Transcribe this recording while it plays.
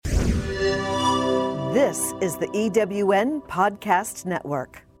This is the EWN Podcast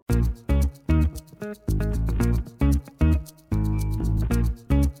Network.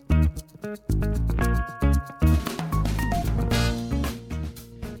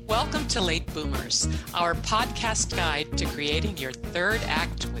 Welcome to Late Boomers, our podcast guide to creating your third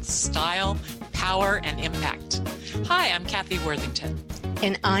act with style, power, and impact. Hi, I'm Kathy Worthington.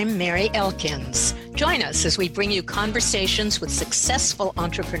 And I'm Mary Elkins. Join us as we bring you conversations with successful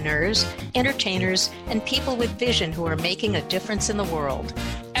entrepreneurs, entertainers, and people with vision who are making a difference in the world.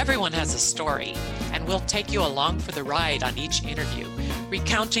 Everyone has a story, and we'll take you along for the ride on each interview,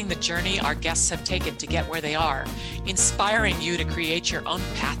 recounting the journey our guests have taken to get where they are, inspiring you to create your own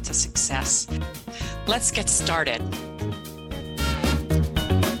path to success. Let's get started.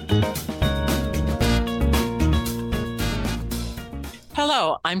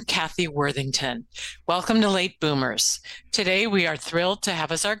 Hello, I'm Kathy Worthington. Welcome to Late Boomers. Today we are thrilled to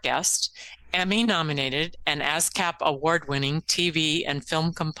have as our guest Emmy-nominated and ASCAP award-winning TV and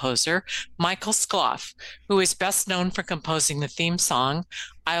film composer Michael Skloff, who is best known for composing the theme song,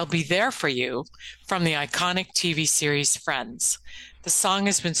 I'll Be There For You, from the iconic TV series Friends. The song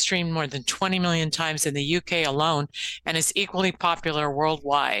has been streamed more than 20 million times in the UK alone and is equally popular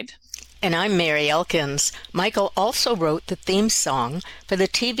worldwide. And I'm Mary Elkins. Michael also wrote the theme song for the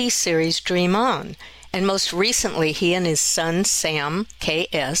TV series Dream On. And most recently, he and his son, Sam,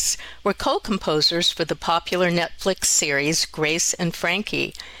 K.S., were co-composers for the popular Netflix series Grace and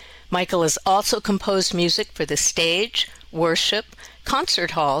Frankie. Michael has also composed music for the stage, worship,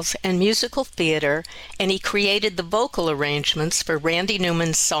 concert halls, and musical theater, and he created the vocal arrangements for Randy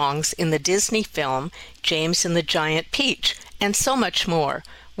Newman's songs in the Disney film James and the Giant Peach, and so much more.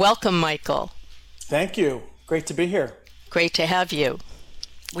 Welcome, Michael. Thank you. Great to be here. Great to have you.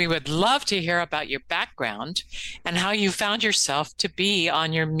 We would love to hear about your background and how you found yourself to be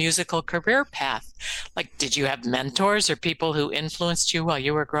on your musical career path. Like, did you have mentors or people who influenced you while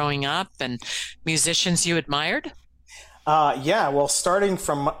you were growing up and musicians you admired? Well, starting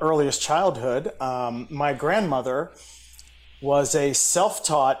from earliest childhood, my grandmother was a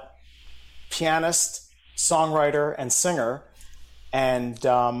self-taught pianist, songwriter, and singer, and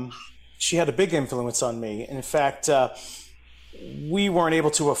she had a big influence on me. In fact, we weren't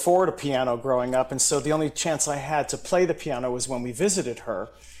able to afford a piano growing up, and so the only chance I had to play the piano was when we visited her,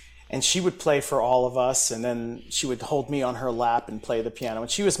 and she would play for all of us, and then she would hold me on her lap and play the piano,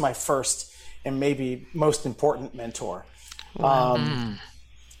 and she was my first and maybe most important mentor. Wow.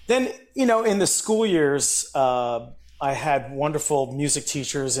 Then, in the school years, I had wonderful music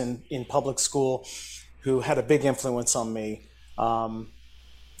teachers in public school who had a big influence on me,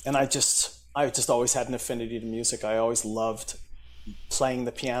 and I just always had an affinity to music. I always loved playing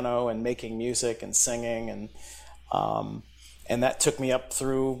the piano and making music and singing, and that took me up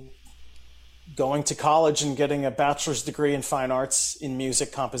through going to college and getting a bachelor's degree in fine arts in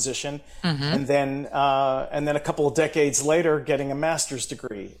music composition, and then a couple of decades later, getting a master's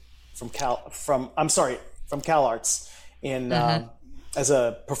degree from Cal Arts in as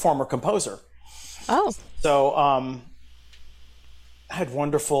a performer composer. Oh, so I had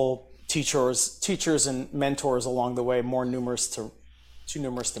wonderful teachers and mentors along the way, too numerous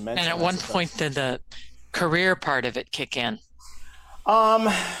to mention. And at one point, did the career part of it kick in?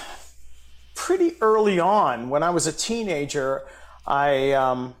 Pretty early on, when I was a teenager,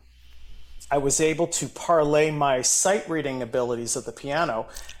 I was able to parlay my sight reading abilities of the piano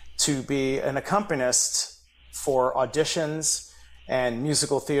to be an accompanist for auditions and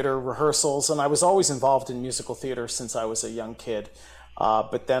musical theater rehearsals, and I was always involved in musical theater since I was a young kid.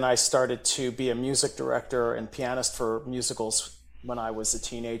 But then I started to be a music director and pianist for musicals when I was a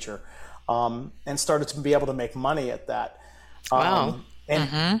teenager, and started to be able to make money at that. Wow.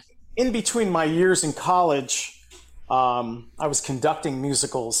 And in between my years in college, I was conducting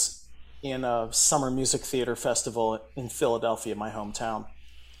musicals in a summer music theater festival in Philadelphia, my hometown.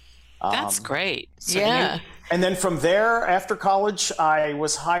 That's great. So yeah. And then from there, after college, I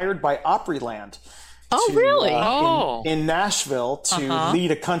was hired by Opryland. Really? In Nashville to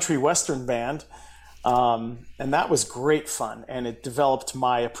lead a country western band. And that was great fun. And it developed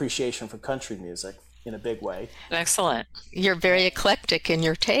my appreciation for country music in a big way. Excellent. You're very eclectic in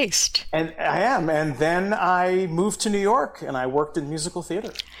your taste. And I am. And then I moved to New York and I worked in musical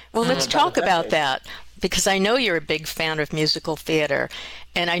theater. Well, let's talk about that, because I know you're a big fan of musical theater.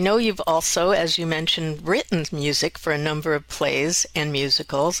 And I know you've also, as you mentioned, written music for a number of plays and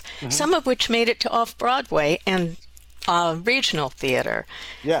musicals, some of which made it to off-Broadway and regional theater.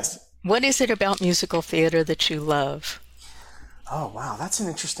 Yes. What is it about musical theater that you love? Oh, wow. That's an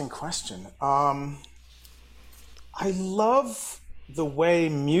interesting question. I love the way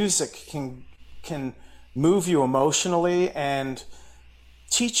music can can move you emotionally and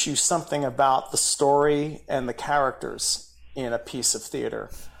teach you something about the story and the characters in a piece of theater.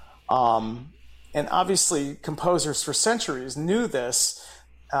 And obviously, composers for centuries knew this.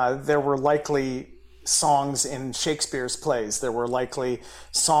 There were likely songs in Shakespeare's plays. There were likely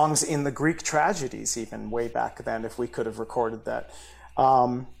songs in the Greek tragedies, even way back then, if we could have recorded that.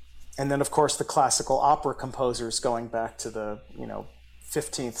 And then, of course, the classical opera composers going back to the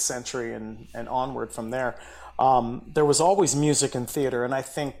 15th century and onward from there. There was always music in theater, and I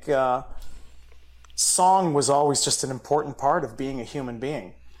think song was always just an important part of being a human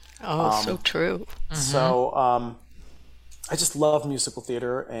being. Oh, so true. So I just love musical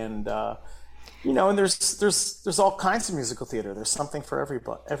theater, and and there's all kinds of musical theater. There's something for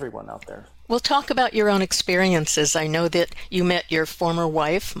everyone out there. Well, talk about your own experiences. I know that you met your former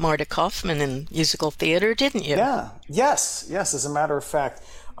wife, Marta Kaufman, in musical theater, didn't you? Yeah. Yes. As a matter of fact,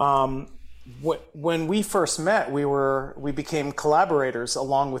 when we first met, we became collaborators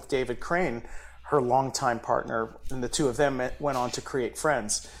along with David Crane, her longtime partner, and the two of them went on to create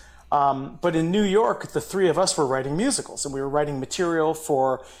Friends. But in New York, the three of us were writing musicals, and we were writing material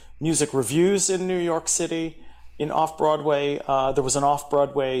for music reviews in New York City. In off-Broadway, there was an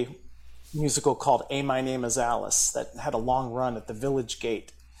off-Broadway musical called A My Name Is Alice that had a long run at the Village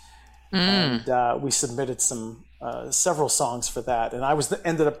Gate. And we submitted several songs for that, and I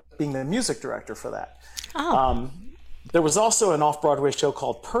ended up being the music director for that. There was also an off-Broadway show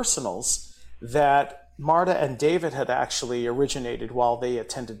called Personals that Marta and David had actually originated while they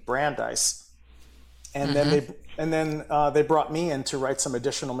attended Brandeis, and then they brought me in to write some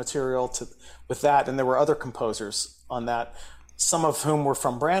additional material with that, and there were other composers on that, some of whom were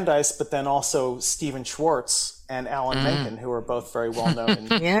from Brandeis, but then also Stephen Schwartz and Alan Menken, who are both very well known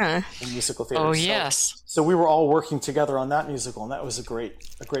in musical theater. Oh, yes. So we were all working together on that musical, and that was a great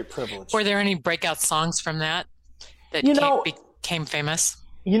privilege. Were there any breakout songs from that became famous?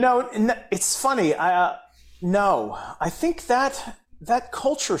 It's funny. No, I think that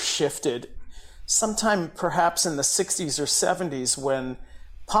culture shifted sometime perhaps in the 60s or 70s when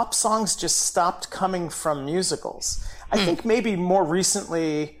pop songs just stopped coming from musicals. I think maybe more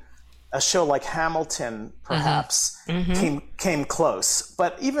recently a show like Hamilton perhaps came close.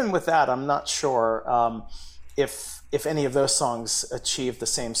 But even with that, I'm not sure if any of those songs achieved the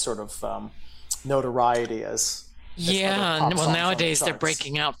same sort of notoriety as nowadays they're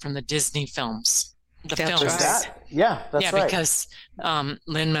breaking out from the Disney films. Films. That's right. Because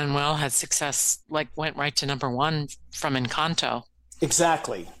Lin-Manuel had success, went right to number one from Encanto.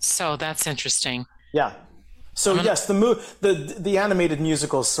 Exactly. So that's interesting. Yeah. So yes, the animated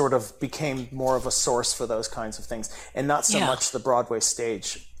musicals sort of became more of a source for those kinds of things, and not so much the Broadway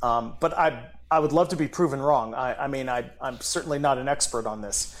stage. But I would love to be proven wrong. I'm certainly not an expert on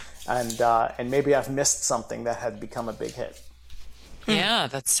this, and maybe I've missed something that had become a big hit. Yeah,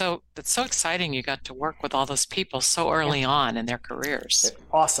 that's so exciting. You got to work with all those people so early on in their careers.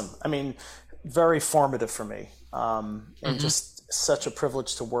 Awesome. Very formative for me, and just such a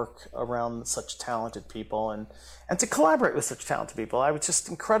privilege to work around such talented people and to collaborate with such talented people. I was just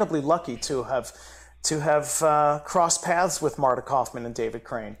incredibly lucky to have crossed paths with Marta Kaufman and David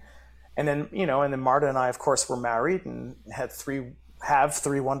Crane, and then Marta and I, of course, were married and have three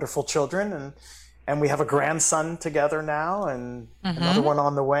wonderful children, and we have a grandson together now, and another one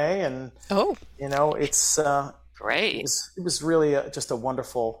on the way. And it's great. It was really just a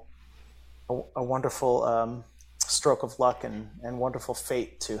wonderful stroke of luck and wonderful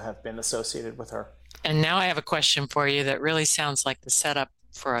fate to have been associated with her. And now I have a question for you that really sounds like the setup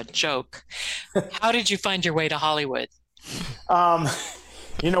for a joke. How did you find your way to Hollywood?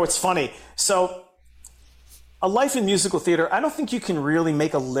 It's funny. So a life in musical theater, I don't think you can really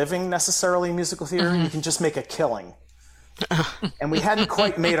make a living necessarily in musical theater. You can just make a killing. And we hadn't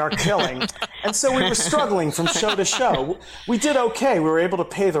quite made our killing. And so we were struggling from show to show. We did okay. We were able to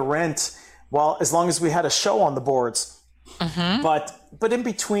pay the rent as long as we had a show on the boards. But in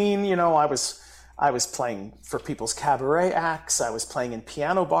between, I was playing for people's cabaret acts. I was playing in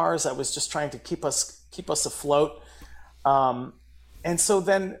piano bars. I was just trying to keep us afloat. And so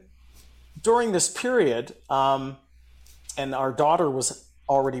then during this period, and our daughter was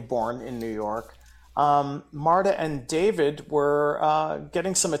already born in New York, Marta and David were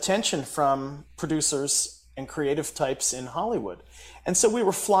getting some attention from producers and creative types in Hollywood. And so we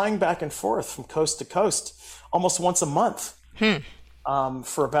were flying back and forth from coast to coast almost once a month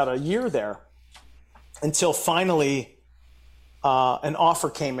for about a year there, until finally an offer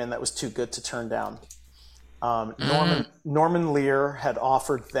came in that was too good to turn down. Norman Lear had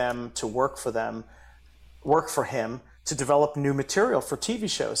offered them to work for him to develop new material for TV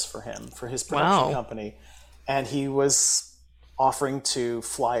shows for him, for his production company. And he was offering to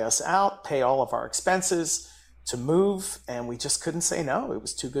fly us out, pay all of our expenses, to move, and we just couldn't say no. It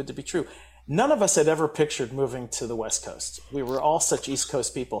was too good to be true. None of us had ever pictured moving to the West Coast. We were all such East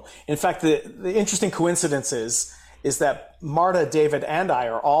Coast people. In fact, the interesting coincidence is that Marta, David, and I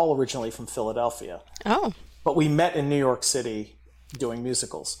are all originally from Philadelphia. Oh. But we met in New York City doing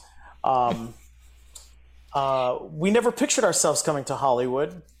musicals. We never pictured ourselves coming to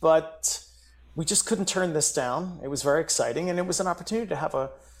Hollywood, but we just couldn't turn this down. It was very exciting, and it was an opportunity to have a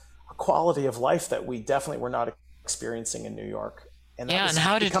quality of life that we definitely were not experiencing in New York. And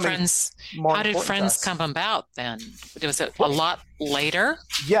how did Friends come about then? Was it a lot later?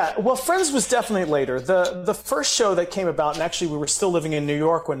 Yeah, well, Friends was definitely later. The first show that came about, and actually we were still living in New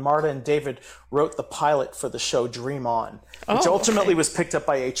York when Marta and David wrote the pilot for the show Dream On, which ultimately was picked up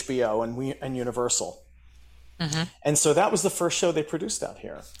by HBO and Universal. Mm-hmm. And so that was the first show they produced out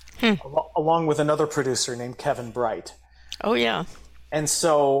here, along with another producer named Kevin Bright. Oh, yeah. And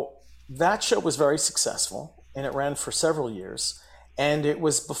so that show was very successful, and it ran for several years. And it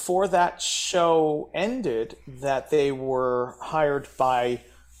was before that show ended that they were hired by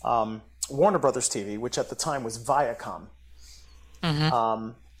Warner Brothers TV, which at the time was Viacom,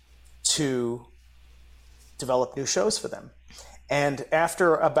 to develop new shows for them. And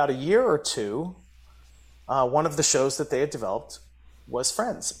after about a year or two, one of the shows that they had developed was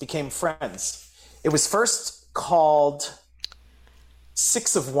Friends. It became Friends. It was first called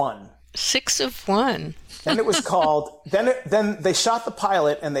 6 of 1. 6 of 1. Then it was called. Then they shot the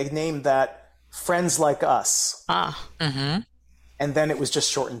pilot and they named that Friends Like Us. And then it was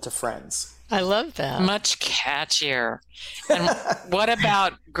just shortened to Friends. I love that. Much catchier. And what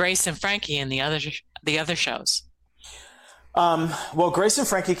about Grace and Frankie and the other shows? Well, Grace and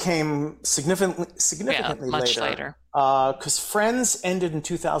Frankie came significantly much later. Because Friends ended in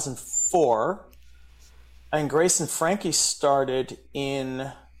 2004, and Grace and Frankie started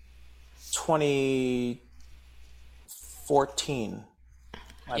in 2014,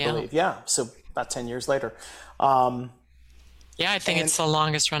 I believe. Yeah, so about 10 years later. I think it's the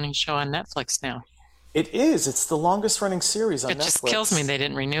longest running show on Netflix now. It is. It's the longest running series on Netflix. It just kills me they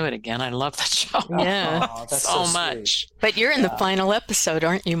didn't renew it again. I love that show. Yeah. That's so much. But you're in the final episode,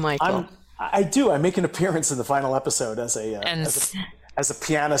 aren't you, Michael? I do. I make an appearance in the final episode as a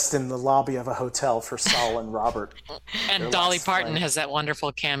pianist in the lobby of a hotel for Saul and Robert. And Dolly Parton has that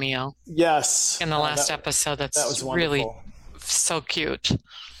wonderful cameo. Yes. In the last episode. That was really so cute.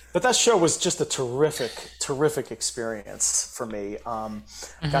 But that show was just a terrific experience for me.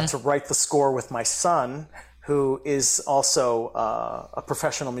 Got to write the score with my son, who is also a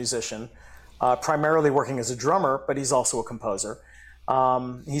professional musician, primarily working as a drummer, but he's also a composer.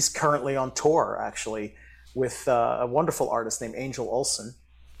 He's currently on tour, actually, with a wonderful artist named Angel Olsen.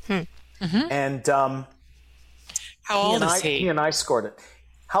 And how old is he? He and I scored it.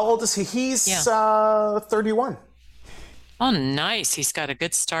 How old is he? He's 31. Oh, nice. He's got a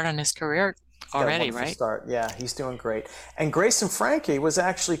good start on his career already, right? Start. Yeah, he's doing great. And Grace and Frankie was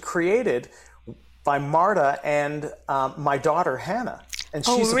actually created by Marta and my daughter, Hannah. And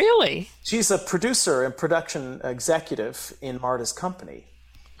really? She's a producer and production executive in Marta's company.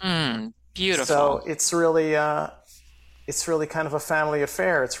 Beautiful. So it's really kind of a family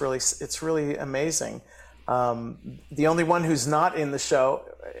affair. It's really amazing. The only one who's not in the show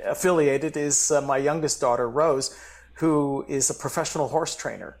affiliated is my youngest daughter, Rose, who is a professional horse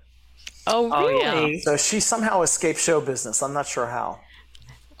trainer. Oh, really? So she somehow escaped show business. I'm not sure how.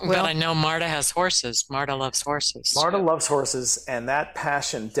 But I know Marta has horses. Marta loves horses. Marta loves horses, and that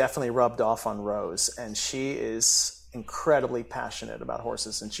passion definitely rubbed off on Rose. And she is incredibly passionate about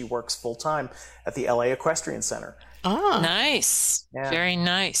horses, and she works full-time at the LA Equestrian Center. Oh, nice. Yeah. Very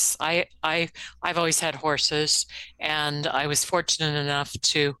nice. I've always had horses, and I was fortunate enough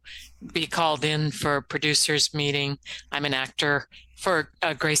to be called in for a producers meeting. I'm an actor for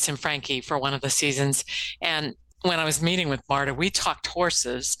Grace and Frankie for one of the seasons. And when I was meeting with Marta, we talked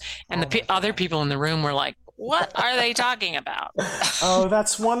horses, and the other people in the room were like, what are they talking about? Oh,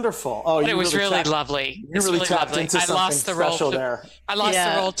 that's wonderful. Oh, but it was really lovely. You really tapped into something special there. I lost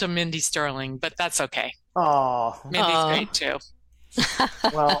the role to Mindy Sterling, but that's okay. Oh, Mindy's great too.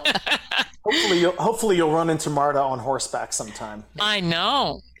 Well, hopefully you'll run into Marta on horseback sometime. I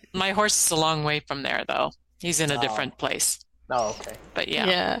know. My horse is a long way from there, though. He's in a different place. Oh, okay. But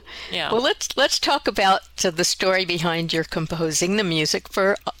yeah. Well, let's talk about the story behind your composing the music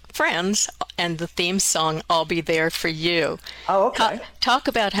for Friends and the theme song "I'll Be There for You." Oh, okay. Talk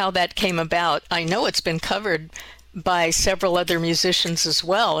about how that came about. I know it's been covered by several other musicians as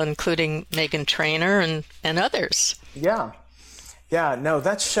well, including Meghan Trainor and others. Yeah. Yeah, no,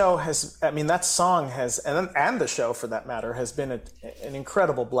 that show has, I mean, that song has, and the show for that matter, has been an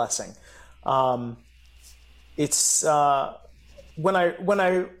incredible blessing. It's, when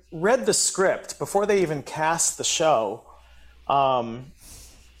I read the script, before they even cast the show,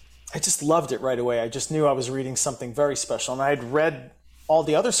 I just loved it right away. I just knew I was reading something very special. And I had read all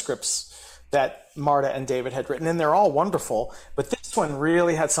the other scripts that Marta and David had written, and they're all wonderful. But this one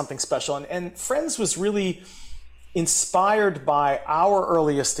really had something special. And Friends was really inspired by our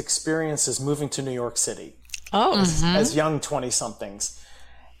earliest experiences moving to New York City as young 20-somethings,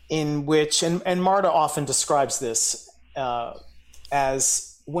 in which, and Marta often describes this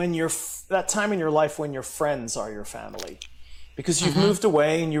as when you're, that time in your life when your friends are your family, because you've moved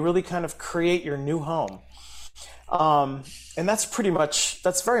away and you really kind of create your new home. And that's very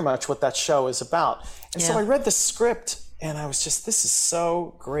much what that show is about. And so I read the script and I was just, this is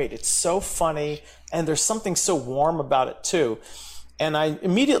so great. It's so funny. And there's something so warm about it too. And I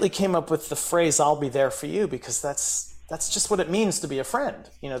immediately came up with the phrase, "I'll be there for you," because that's just what it means to be a friend.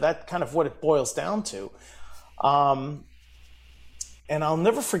 You know, that kind of what it boils down to. And I'll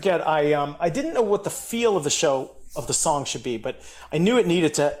never forget, I didn't know what the feel of the show, of the song should be, but I knew it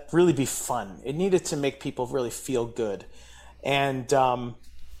needed to really be fun. It needed to make people really feel good. And I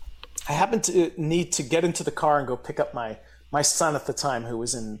happened to need to get into the car and go pick up my son at the time, who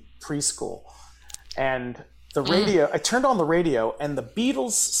was in preschool. And the radio, I turned on the radio, and the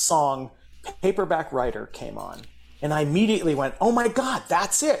Beatles song "Paperback Writer" came on. And I immediately went, oh my God,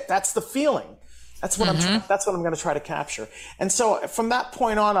 that's it. That's the feeling. That's what that's what I'm going to try to capture. And so from that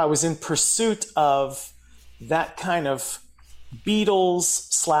point on, I was in pursuit of that kind of Beatles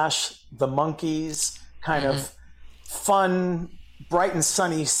 / the Monkees kind of fun, bright and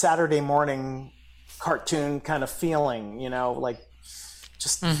sunny Saturday morning cartoon kind of feeling, you know, like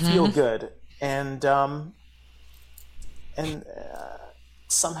just feel good. And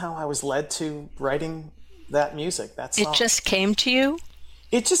somehow I was led to writing that music. That song. It just came to you?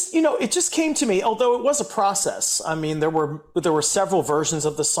 It just came to me, although it was a process. I mean, there were several versions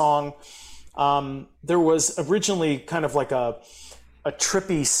of the song. There was originally kind of like a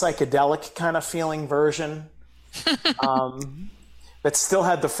trippy psychedelic kind of feeling version that still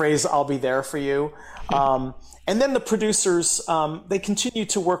had the phrase "I'll be there for you." And then the producers, they continued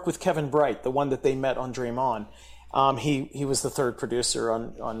to work with Kevin Bright, the one that they met on Dream On. He was the third producer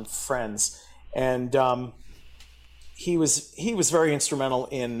on Friends, and he was very instrumental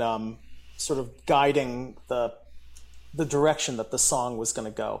in sort of guiding the direction that the song was going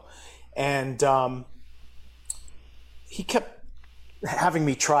to go. And he kept having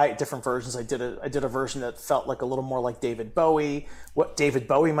me try different versions. I did a version that felt like a little more like David Bowie, what David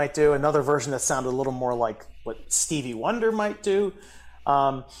Bowie might do. Another version that sounded a little more like what Stevie Wonder might do.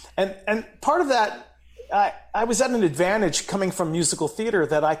 And part of that, I was at an advantage coming from musical theater,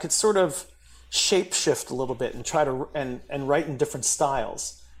 that I could sort of shapeshift a little bit and try to and write in different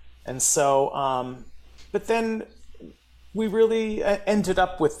styles. And so, but then we really ended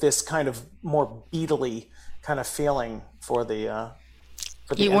up with this kind of more Beatle-y kind of feeling for the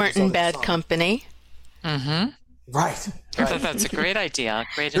you weren't in bad company. Right. That's a great idea.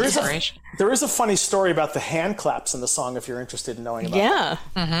 Great inspiration. There is a funny story about the hand claps in the song, if you're interested in knowing about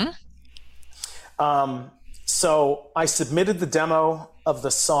that. So I submitted the demo of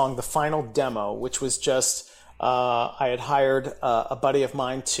the song, the final demo, which was just, I had hired a buddy of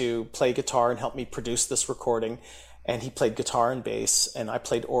mine to play guitar and help me produce this recording. And he played guitar and bass, and I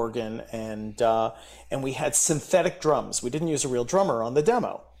played organ, and we had synthetic drums. We didn't use a real drummer on the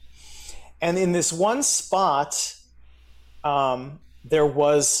demo. And in this one spot, there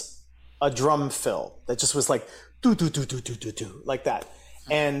was a drum fill that just was like do do do do do do do like that.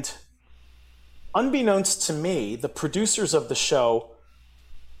 And unbeknownst to me, the producers of the show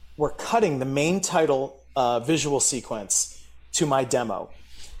were cutting the main title visual sequence to my demo.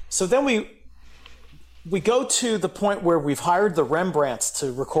 So then we go to the point where we've hired the Rembrandts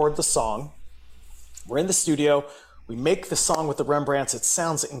to record the song. We're in the studio. We make the song with the Rembrandts. It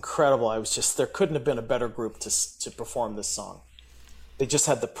sounds incredible. There couldn't have been a better group to perform this song. They just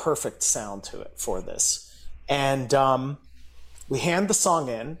had the perfect sound to it for this. And we hand the song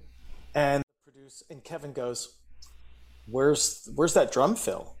in, and Kevin goes, where's that drum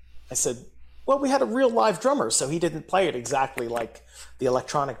fill? I said, well, we had a real live drummer, so he didn't play it exactly like the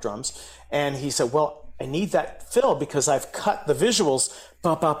electronic drums. And he said, well, I need that fill because I've cut the visuals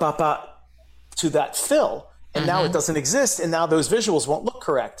to that fill, and now it doesn't exist, and now those visuals won't look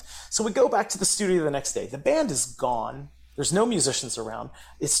correct. So we go back to the studio the next day. The band is gone. There's no musicians around.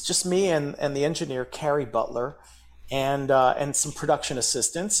 It's just me and the engineer, Carrie Butler, and some production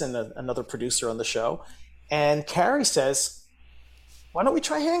assistants and another producer on the show. And Carrie says, why don't we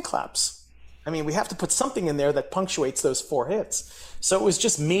try hand claps? I mean, we have to put something in there that punctuates those 4 hits. So it was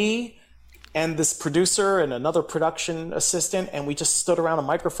just me and this producer and another production assistant, and we just stood around a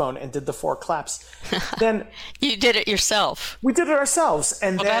microphone and did the 4 claps. Then you did it yourself. We did it ourselves.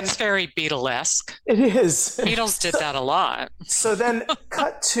 And well, then, that's very Beatlesque. It is. Beatles did that a lot. So then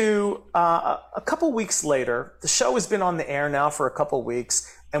cut to a couple weeks later. The show has been on the air now for a couple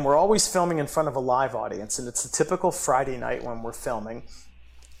weeks, and we're always filming in front of a live audience. And it's a typical Friday night when we're filming.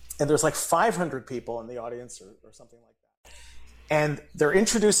 And there's like 500 people in the audience or something like that. And they're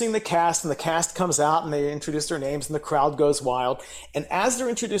introducing the cast, and the cast comes out, and they introduce their names, and the crowd goes wild. And as they're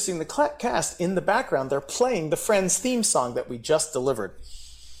introducing the cast, in the background, they're playing the Friends theme song that we just delivered.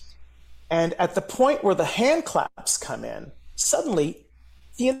 And at the point where the hand claps come in, suddenly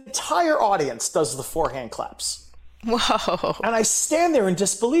the entire audience does the 4 hand claps. Whoa. And I stand there in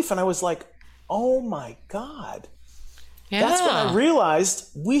disbelief, and I was like, oh my God. Yeah. That's when I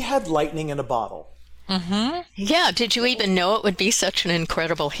realized we had lightning in a bottle. Mm-hmm. Yeah. Did you even know it would be such an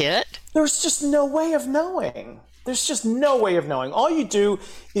incredible hit? There's just no way of knowing. There's just no way of knowing. All you do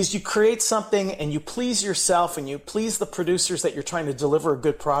is you create something and you please yourself and you please the producers that you're trying to deliver a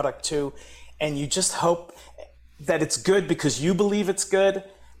good product to, and you just hope that it's good because you believe it's good,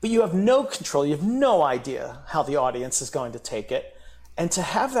 but you have no control. You have no idea how the audience is going to take it. And to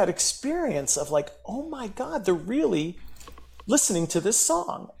have that experience of like, oh my God, they're really listening to this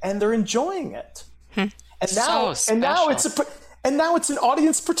song and they're enjoying it. And now, now it's an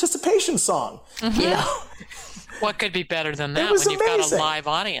audience participation song. Mm-hmm. You know? What could be better than that when you've got a live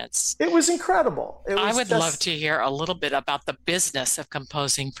audience? It was incredible. I would love to hear a little bit about the business of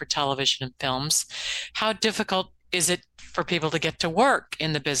composing for television and films. How difficult is it for people to get to work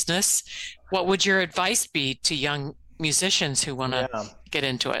in the business? What would your advice be to young musicians who want to get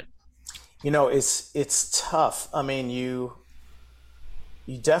into it? You know, it's tough. I mean, you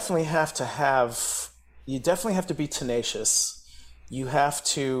definitely have to be tenacious. You have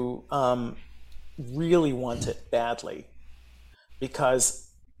to really want it badly, because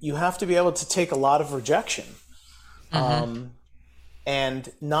you have to be able to take a lot of rejection and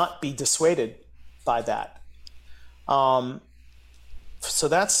not be dissuaded by that. So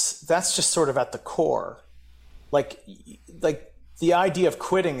that's just sort of at the core. Like the idea of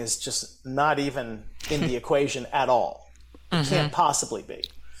quitting is just not even in the equation at all. It can't possibly be.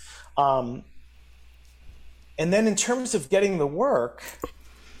 And then in terms of getting the work,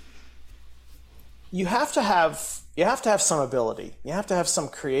 you have to have some ability. You have to have some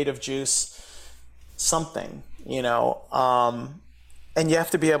creative juice, something, you know, and you have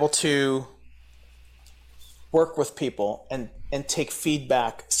to be able to work with people and take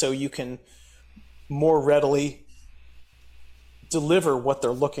feedback so you can more readily deliver what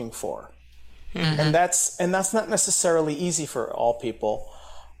they're looking for. And that's not necessarily easy for all people.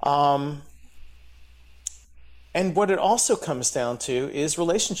 And what it also comes down to is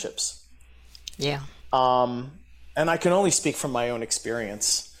relationships. Yeah. And I can only speak from my own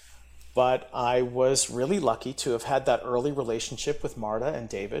experience, but I was really lucky to have had that early relationship with Marta and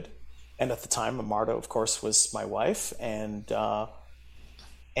David. And at the time, Marta, of course, was my wife. And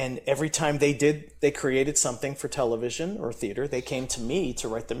every time they created something for television or theater, they came to me to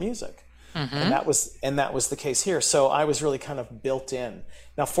write the music. And that was the case here. So I was really kind of built in.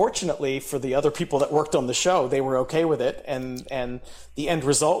 Now, fortunately for the other people that worked on the show, they were okay with it, and the end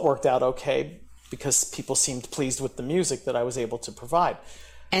result worked out okay because people seemed pleased with the music that I was able to provide.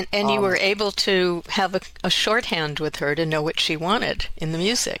 And you were able to have a shorthand with her to know what she wanted in the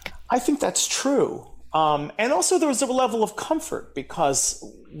music. I think that's true. And also there was a level of comfort because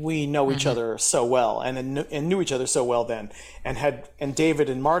we know each other so well and knew each other so well then, and David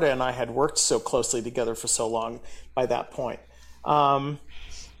and Marta and I had worked so closely together for so long by that point.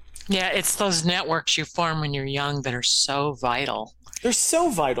 Yeah, it's those networks you form when you're young that are so vital. They're so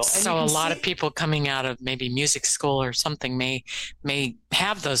vital. So a lot of people coming out of maybe music school or something may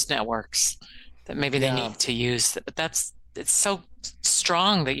have those networks that maybe they need to use. But it's so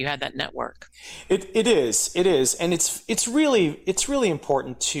strong that you had that network. It is, and it's really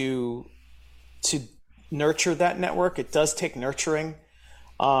important to nurture that network. It does take nurturing,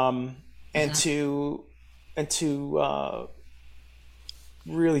 and to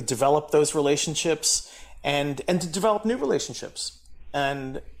really develop those relationships and to develop new relationships.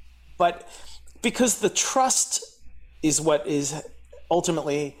 But because the trust is what is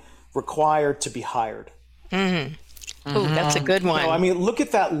ultimately required to be hired. Oh, that's a good one. I mean, look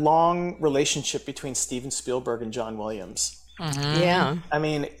at that long relationship between Steven Spielberg and John Williams. Yeah. I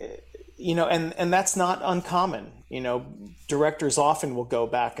mean, and that's not uncommon. Directors often will go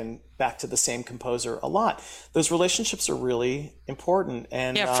back to the same composer a lot. Those relationships are really important.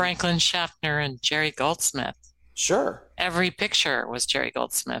 And Franklin Schaffner and Jerry Goldsmith. Sure. Every picture was Jerry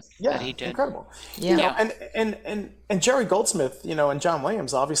Goldsmith that he did. Incredible. Yeah. And Jerry Goldsmith, and John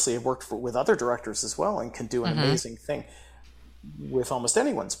Williams obviously have worked with other directors as well and can do an amazing thing with almost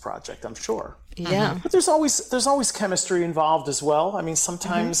anyone's project, I'm sure. Yeah. But there's always chemistry involved as well. I mean,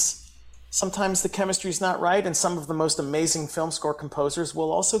 sometimes the chemistry is not right, and some of the most amazing film score composers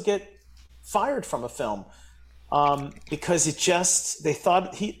will also get fired from a film because they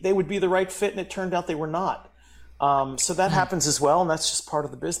thought they would be the right fit, and it turned out they were not. So that happens as well, and that's just part of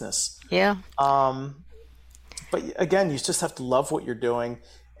the business. Yeah. But again, you just have to love what you're doing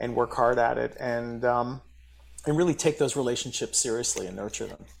and work hard at it, and really take those relationships seriously and nurture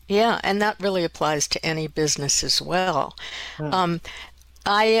them. Yeah, and that really applies to any business as well.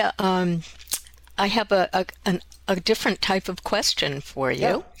 I have a different type of question for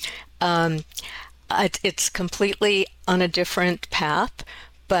you. Yeah. It's completely on a different path,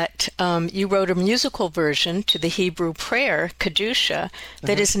 but you wrote a musical version to the Hebrew prayer, Kedusha,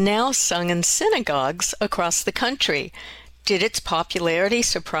 that is now sung in synagogues across the country. Did its popularity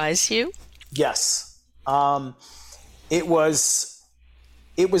surprise you? Yes. It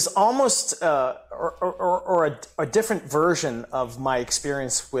was almost a different version of my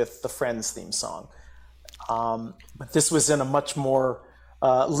experience with the Friends theme song. But this was in a much more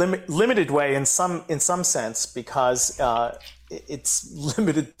limited way in some sense, because it's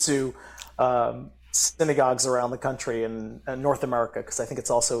limited to synagogues around the country in North America, because I think it's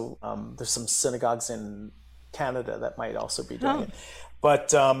also there's some synagogues in Canada that might also be doing it.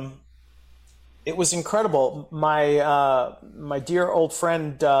 But it was incredible. My dear old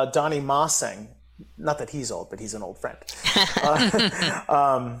friend Donnie Mossing, not that he's old, but he's an old friend.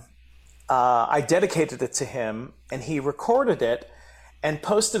 I dedicated it to him, and he recorded it and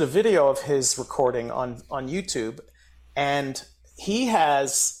posted a video of his recording on YouTube. And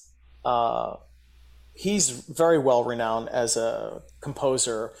he's very well renowned as a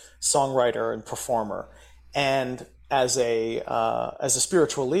composer, songwriter, and performer, and as a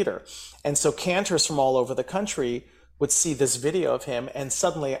spiritual leader. And so cantors from all over the country would see this video of him, and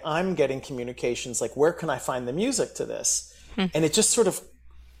suddenly I'm getting communications like, where can I find the music to this? And it just sort of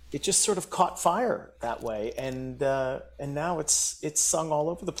caught fire that way, and now it's sung all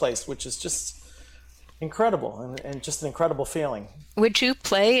over the place, which is just incredible, and just an incredible feeling. Would you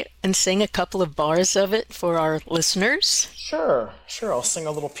play and sing a couple of bars of it for our listeners? Sure. I'll sing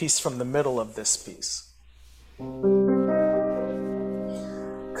a little piece from the middle of this piece.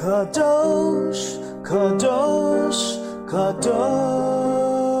 Kadosh, Kadosh, Kadosh,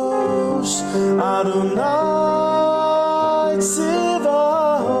 Adonai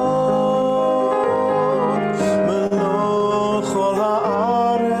Tzivaot, Melech Chol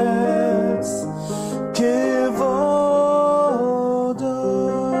Haaretz, Kivodo.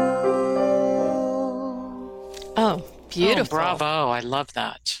 Oh, beautiful. Oh, bravo. I love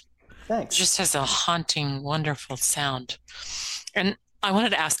that. Thanks. It just has a haunting, wonderful sound. And I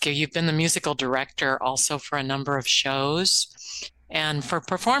wanted to ask you, you've been the musical director also for a number of shows and for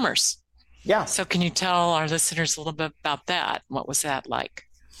performers. Yeah. So can you tell our listeners a little bit about that? What was that like?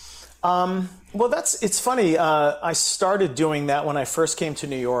 Well, it's funny. I started doing that when I first came to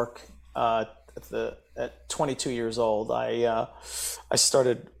New York at 22 years old. I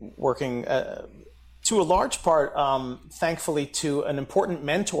started working to a large part, thankfully, to an important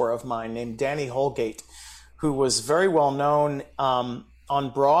mentor of mine named Danny Holgate, who was very well known on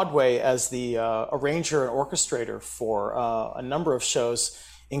Broadway as the arranger and orchestrator for a number of shows,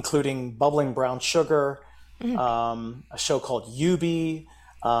 including Bubbling Brown Sugar, a show called Yubi.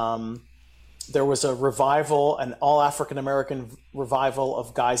 There was a revival, an all-African-American revival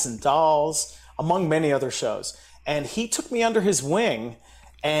of Guys and Dolls, among many other shows. And he took me under his wing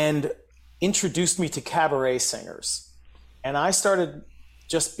and introduced me to cabaret singers. And I started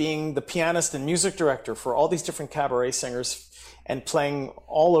just being the pianist and music director for all these different cabaret singers and playing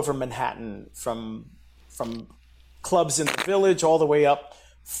all over Manhattan, from clubs in the Village all the way up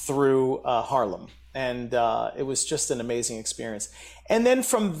through Harlem. And it was just an amazing experience. And then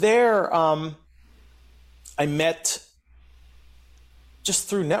from there, I met, just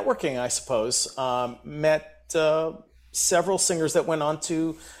through networking, I suppose, met several singers that went on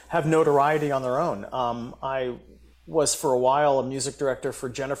to have notoriety on their own. I was for a while a music director for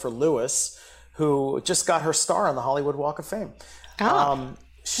Jennifer Lewis, who just got her star on the Hollywood Walk of Fame.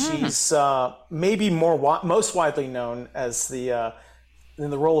 She's maybe most widely known as in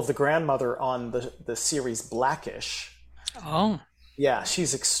the role of the grandmother on the series Blackish. Oh. Yeah,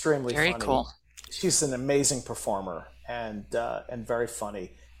 she's extremely Very funny. cool. She's an amazing performer and very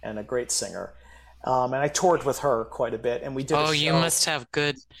funny and a great singer. And I toured with her quite a bit, and we did a show. You must have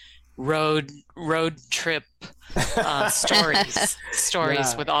good road trip stories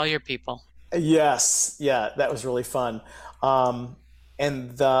Yeah. with all your people. Yes, yeah, that was really fun. And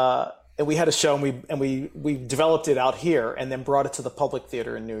we had a show, and we developed it out here, and then brought it to the Public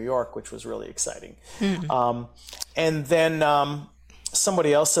Theater in New York, which was really exciting. And then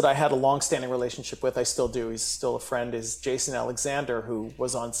somebody else that I had a long-standing relationship with, I still do, he's still a friend, is Jason Alexander, who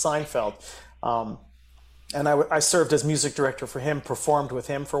was on Seinfeld. And I served as music director for him, performed with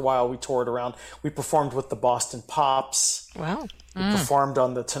him for a while. We toured around. We performed with the Boston Pops. Wow. We performed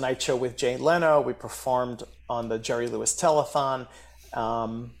on The Tonight Show with Jay Leno. We performed on the Jerry Lewis Telethon.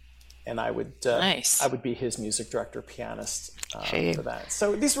 And I would be his music director, pianist for that.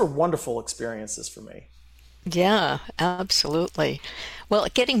 So these were wonderful experiences for me. Yeah, absolutely. Well,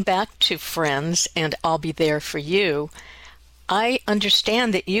 getting back to Friends and I'll Be There for You, I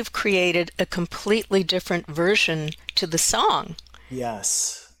understand that you've created a completely different version to the song.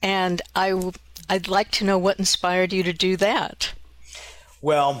 Yes. And I'd like to know what inspired you to do that.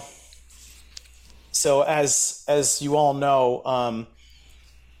 Well, so as you all know,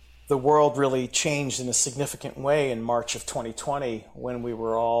 the world really changed in a significant way in March of 2020 when we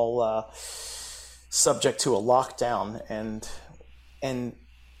were all subject to a lockdown and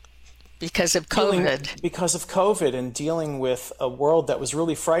because of COVID. Because of COVID and dealing with a world that was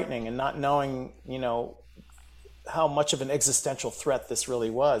really frightening and not knowing, how much of an existential threat this really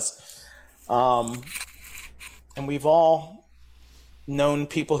was. And we've all known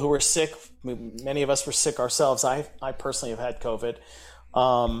people who were sick. Many of us were sick ourselves. I personally have had COVID.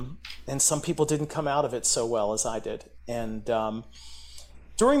 And some people didn't come out of it so well as I did. And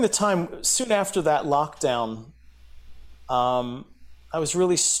during the time, soon after that lockdown, I was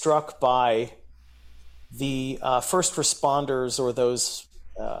really struck by the first responders, or those,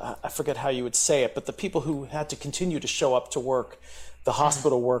 I forget how you would say it, but the people who had to continue to show up to work, the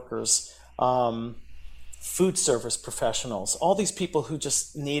hospital workers, food service professionals, all these people who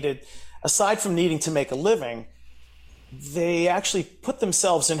just needed, aside from needing to make a living, they actually put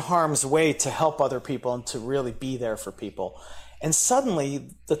themselves in harm's way to help other people and to really be there for people. And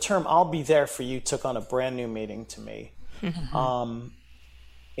suddenly the term "I'll be there for you" took on a brand new meaning to me.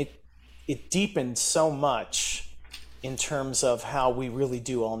 It deepened so much in terms of how we really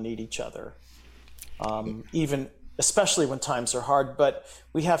do all need each other, even especially when times are hard. But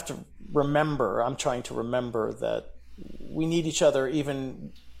we have to remember, I'm trying to remember, that we need each other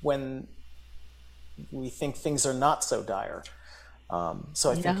even when we think things are not so dire.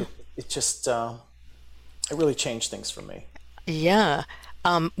 So I think it just, it really changed things for me. Yeah.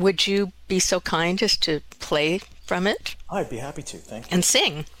 Would you be so kind as to play from it? I'd be happy to. Thank you. And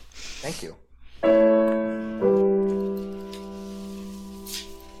sing. Thank you.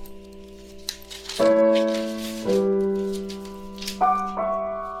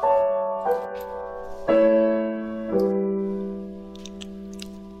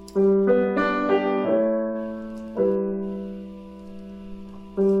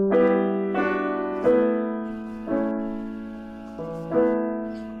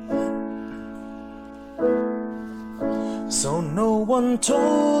 So no one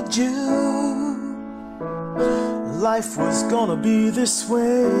told you life was gonna be this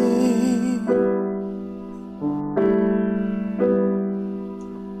way.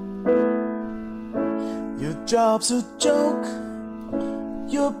 Your job's a joke,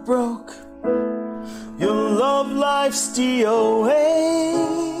 you're broke, your love life's DOA.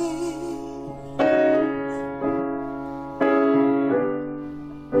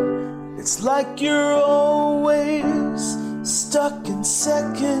 It's like you're always stuck in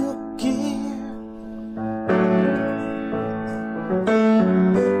second gear.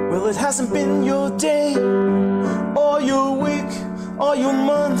 Well, it hasn't been your day, or your week, or your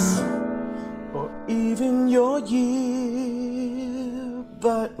month, or even your year.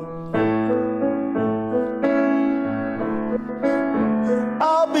 But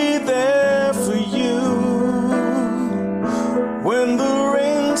I'll be there for you when the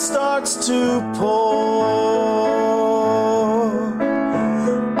rain starts to pour.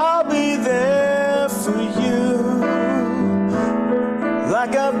 I'll be there for you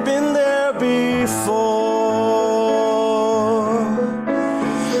like I've been there before.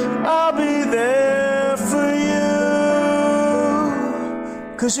 I'll be there for you,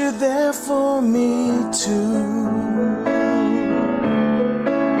 'cause you're there for me too.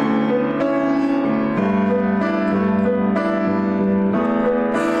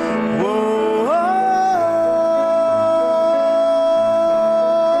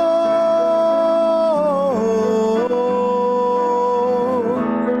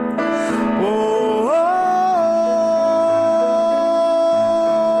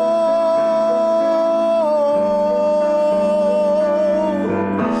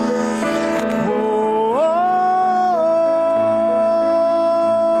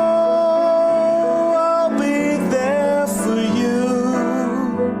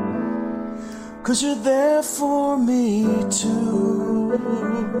 'cause you're there for me too.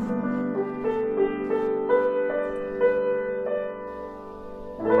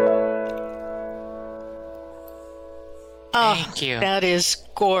 Thank you. That is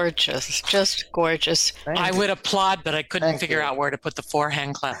gorgeous, just gorgeous. I would applaud, but I couldn't figure out where to put the 4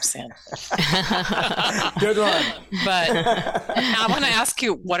 hand claps in. Good one. But I want to ask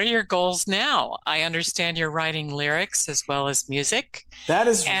you, what are your goals now? I understand you're writing lyrics as well as music. That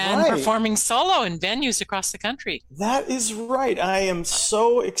is and right. performing solo in venues across the country. That is right. I am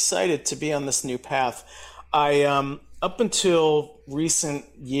so excited to be on this new path. Up until recent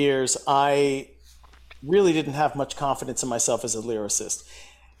years, I really didn't have much confidence in myself as a lyricist.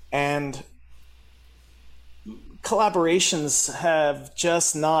 And collaborations have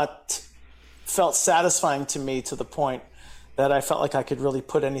just not felt satisfying to me to the point that I felt like I could really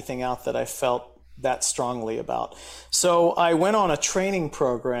put anything out that I felt that strongly about. So I went on a training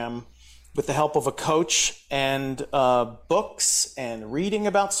program with the help of a coach and books and reading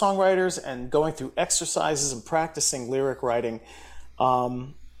about songwriters and going through exercises and practicing lyric writing.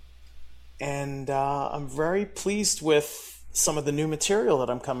 And I'm very pleased with some of the new material that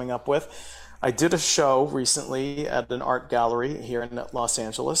I'm coming up with. I did a show recently at an art gallery here in Los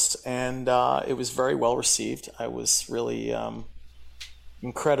Angeles, and it was very well received. I was really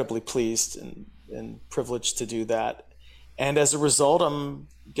incredibly pleased and privileged to do that. And as a result, I'm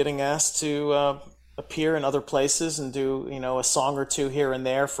getting asked to appear in other places and do, a song or two here and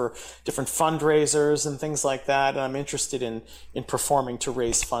there for different fundraisers and things like that. And I'm interested in performing to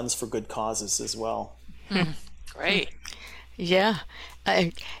raise funds for good causes as well. Great. Yeah.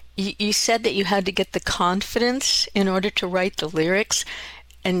 You said that you had to get the confidence in order to write the lyrics,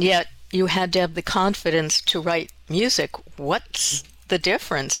 and yet you had to have the confidence to write music. What's the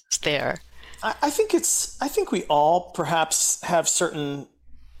difference there? I think we all perhaps have certain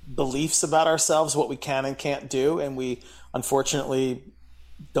beliefs about ourselves, what we can and can't do, and we unfortunately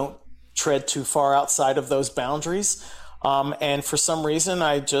don't tread too far outside of those boundaries. And for some reason,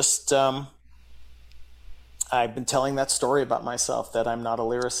 I've been telling that story about myself, that I'm not a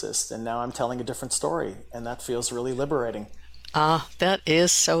lyricist, and now I'm telling a different story, and that feels really liberating. That is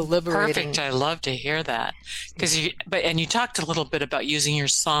so liberating. Perfect. I love to hear that. And you talked a little bit about using your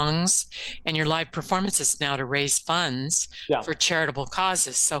songs and your live performances now to raise funds for charitable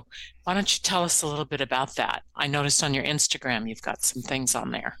causes. So why don't you tell us a little bit about that? I noticed on your Instagram you've got some things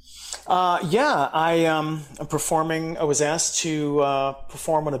on there. I'm performing. I was asked to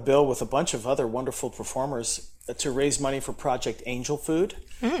perform on a bill with a bunch of other wonderful performers to raise money for Project Angel Food,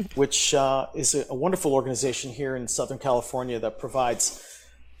 which is a wonderful organization here in Southern California that provides,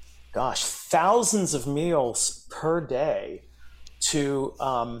 thousands of meals per day to,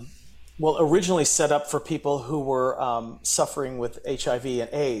 originally set up for people who were suffering with HIV and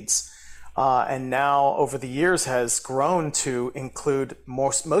AIDS. And now over the years has grown to include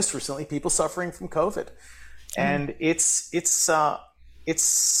most recently people suffering from COVID. And it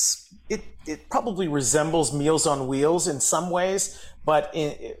probably resembles Meals on Wheels in some ways, but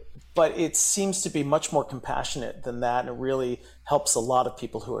it seems to be much more compassionate than that, and it really helps a lot of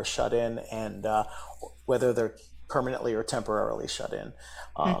people who are shut in, and whether they're permanently or temporarily shut in.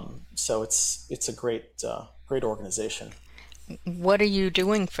 So it's a great organization. What are you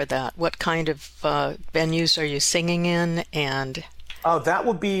doing for that? What kind of venues are you singing in? And that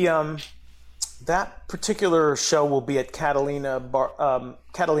will be that particular show will be at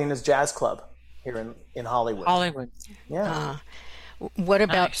Catalina's Jazz Club here in Hollywood. Yeah. What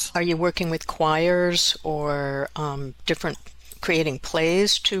about? Nice. Are you working with choirs or different creating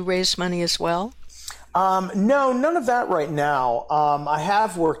plays to raise money as well? No, none of that right now. I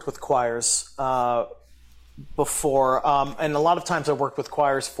have worked with choirs before, and a lot of times I worked with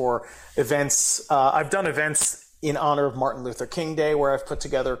choirs for events. I've done events in honor of Martin Luther King Day where I've put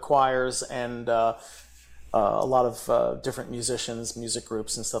together choirs and a lot of different musicians, music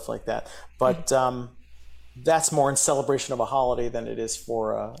groups, and stuff like that. But that's more in celebration of a holiday than it is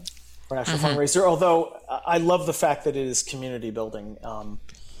for an actual fundraiser. Although I love the fact that it is community building,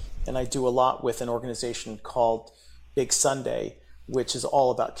 and I do a lot with an organization called Big Sunday, which is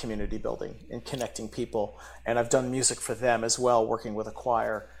all about community building and connecting people. And I've done music for them as well, working with a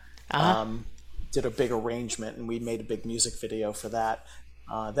choir. Did a big arrangement, and we made a big music video for that.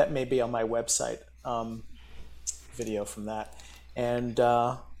 That may be on my website, video from that. And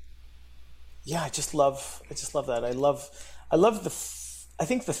I just love that. I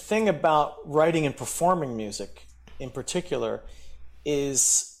think the thing about writing and performing music in particular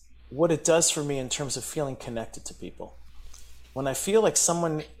is what it does for me in terms of feeling connected to people. When I feel like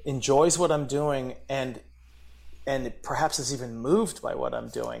someone enjoys what I'm doing and perhaps is even moved by what I'm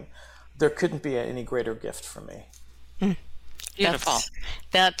doing, there couldn't be any greater gift for me. Beautiful.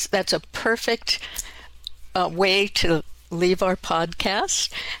 That's a perfect way to leave our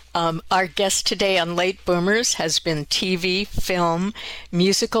podcast. Our guest today on Late Boomers has been TV, film,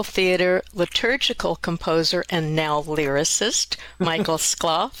 musical theater, liturgical composer, and now lyricist, Michael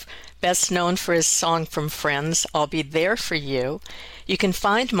Skloff, best known for his song from Friends, I'll Be There For You. You can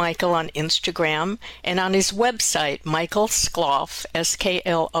find Michael on Instagram and on his website, michaelskloff,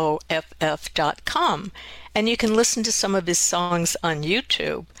 skloff.com. And you can listen to some of his songs on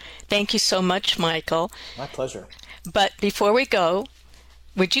YouTube. Thank you so much, Michael. My pleasure. But before we go,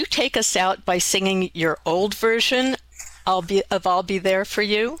 would you take us out by singing your old version I'll Be There For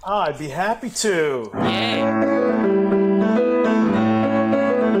You? I'd be happy to. Yay.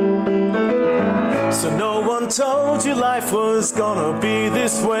 So no one told you life was gonna be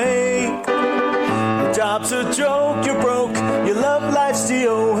this way. Your job's a joke, you're broke, your love life's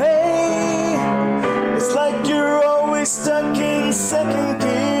DOA. It's like you're always stuck in second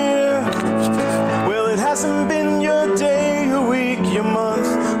gear. Well, it hasn't been your day, your week, your month,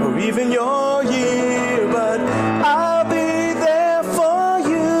 or even your year. But I'll be there for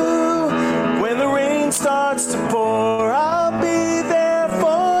you when the rain starts to pour. I'll be there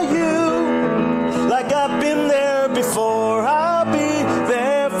for you like I've been there before. I'll be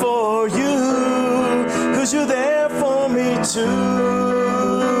there for you 'cause you're there for me too.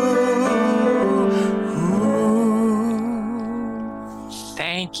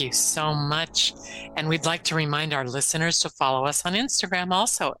 Thank you so much. And we'd like to remind our listeners to follow us on Instagram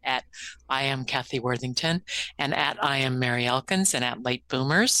also at I am Kathy Worthington and at I am Mary Elkins and at Late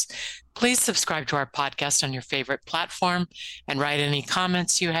Boomers. Please subscribe to our podcast on your favorite platform and write any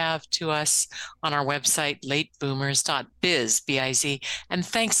comments you have to us on our website, lateboomers.biz, B-I-Z. And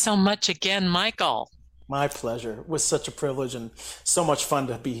thanks so much again, Michael. My pleasure. It was such a privilege and so much fun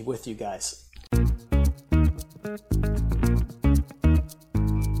to be with you guys.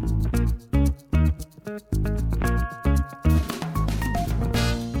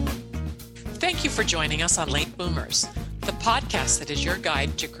 Thank you for joining us on Late Boomers, the podcast that is your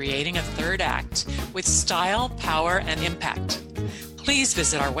guide to creating a third act with style, power, and impact. Please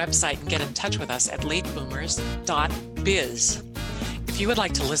visit our website and get in touch with us at lateboomers.biz. If you would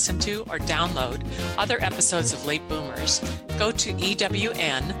like to listen to or download other episodes of Late Boomers, go to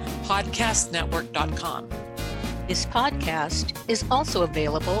ewnpodcastnetwork.com. This podcast is also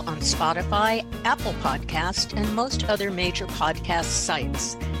available on Spotify, Apple Podcast, and most other major podcast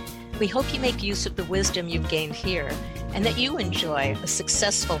sites. We hope you make use of the wisdom you've gained here and that you enjoy a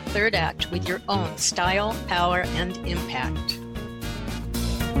successful third act with your own style, power, and impact.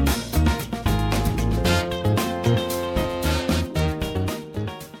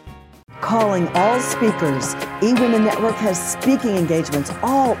 Calling all speakers, eWomen Network has speaking engagements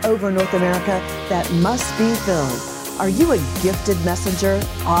all over North America that must be filled. Are you a gifted messenger,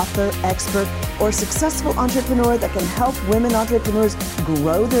 author, expert, or successful entrepreneur that can help women entrepreneurs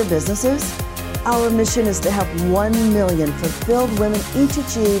grow their businesses? Our mission is to help 1 million fulfilled women each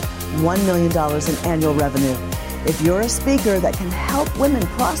achieve $1 million in annual revenue. If you're a speaker that can help women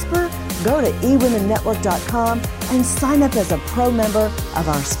prosper, go to eWomenNetwork.com and sign up as a pro member of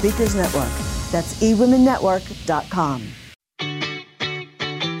our Speakers Network. That's eWomenNetwork.com.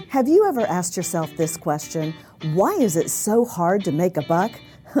 Have you ever asked yourself this question? Why is it so hard to make a buck?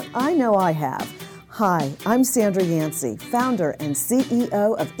 I know I have. Hi, I'm Sandra Yancey, founder and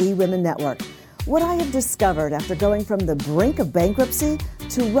CEO of eWomen Network. What I have discovered after going from the brink of bankruptcy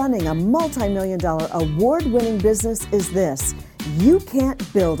to running a multi-million-dollar award-winning business is this. You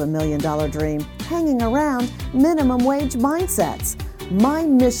can't build $1 million dream hanging around minimum wage mindsets. My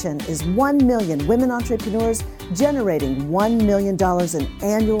mission is 1 million women entrepreneurs generating $1 million in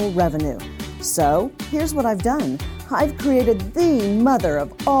annual revenue. So here's what I've done. I've created the mother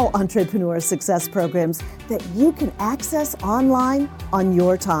of all entrepreneur success programs that you can access online on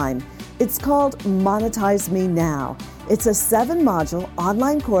your time. It's called Monetize Me Now. It's a 7-module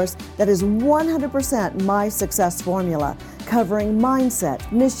online course that is 100% my success formula, covering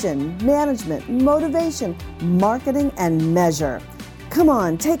mindset, mission, management, motivation, marketing, and measure. Come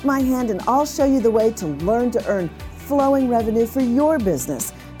on, take my hand and I'll show you the way to learn to earn flowing revenue for your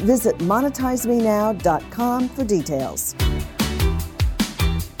business. Visit monetizemenow.com for details.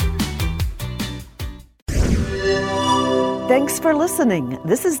 Thanks for listening.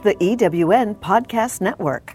 This is the EWN Podcast Network.